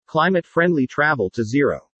climate-friendly travel to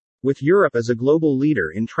zero. With Europe as a global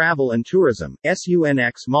leader in travel and tourism,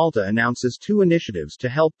 SUNX Malta announces two initiatives to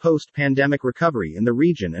help post-pandemic recovery in the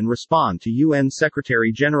region and respond to UN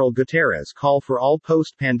Secretary-General Guterres' call for all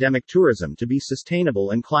post-pandemic tourism to be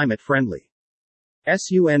sustainable and climate-friendly.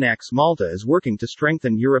 SUNX Malta is working to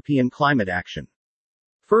strengthen European climate action.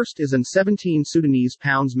 First is an £17 Sudanese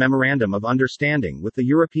Memorandum of Understanding with the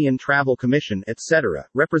European Travel Commission etc.,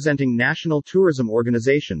 representing national tourism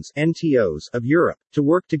organizations (NTOs) of Europe, to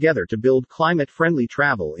work together to build climate-friendly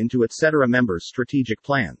travel into etc. members' strategic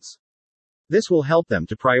plans. This will help them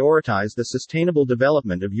to prioritize the sustainable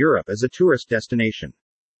development of Europe as a tourist destination.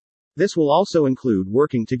 This will also include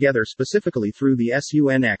working together specifically through the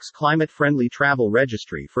SUNX Climate-Friendly Travel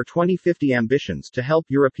Registry for 2050 ambitions to help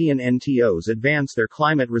European NTOs advance their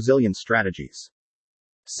climate resilience strategies.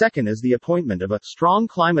 Second is the appointment of a strong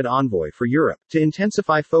climate envoy for Europe, to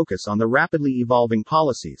intensify focus on the rapidly evolving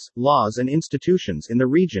policies, laws and institutions in the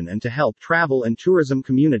region and to help travel and tourism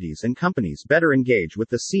communities and companies better engage with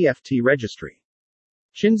the CFT registry.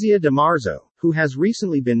 Cinzia Di Marzo, who has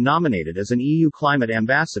recently been nominated as an EU climate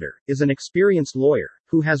ambassador, is an experienced lawyer,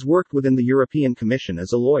 who has worked within the European Commission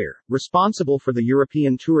as a lawyer, responsible for the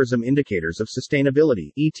European Tourism Indicators of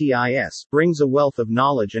Sustainability (ETIS), brings a wealth of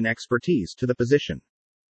knowledge and expertise to the position.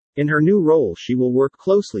 In her new role she will work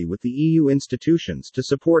closely with the EU institutions to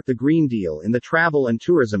support the Green Deal in the travel and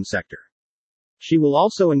tourism sector. She will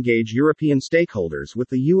also engage European stakeholders with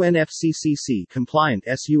the UNFCCC-compliant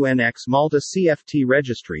SUNX Malta CFT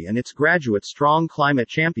registry and its graduate Strong Climate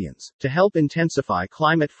Champions, to help intensify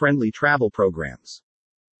climate-friendly travel programs.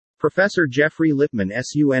 Professor Jeffrey Lipman,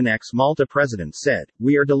 SUNX Malta president, said,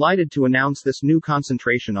 "We are delighted to announce this new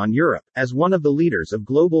concentration on Europe, as one of the leaders of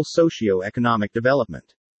global socio-economic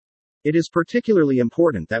development. It is particularly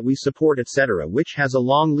important that we support etc., which has a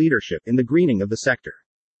long leadership in the greening of the sector.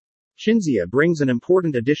 Cinzia brings an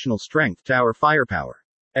important additional strength to our firepower."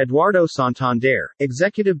 Eduardo Santander,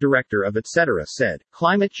 executive director of etc., said,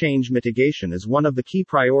 "Climate change mitigation is one of the key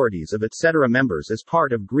priorities of etc. members as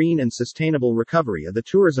part of green and sustainable recovery of the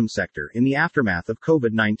tourism sector in the aftermath of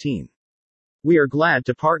COVID-19. We are glad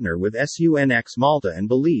to partner with SUNX Malta and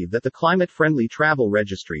believe that the climate-friendly travel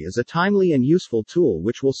registry is a timely and useful tool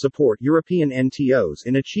which will support European NTOs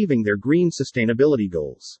in achieving their green sustainability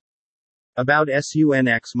goals." About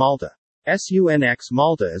SUNX Malta. SUNX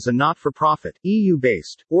Malta is a not-for-profit,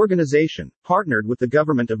 EU-based, organization, partnered with the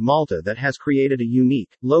Government of Malta that has created a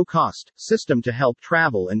unique, low-cost, system to help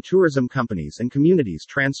travel and tourism companies and communities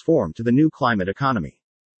transform to the new climate economy.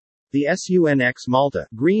 The SUNX Malta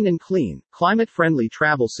Green and Clean, Climate-Friendly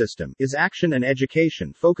Travel System is action and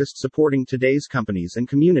education focused, supporting today's companies and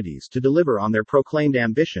communities to deliver on their proclaimed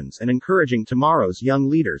ambitions and encouraging tomorrow's young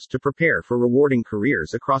leaders to prepare for rewarding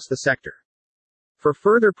careers across the sector. For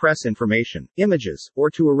further press information, images, or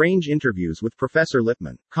to arrange interviews with Professor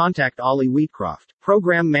Lipman, contact Ollie Wheatcroft,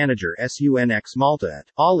 Program Manager SUNX Malta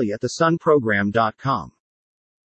at ollie@thesunprogram.com.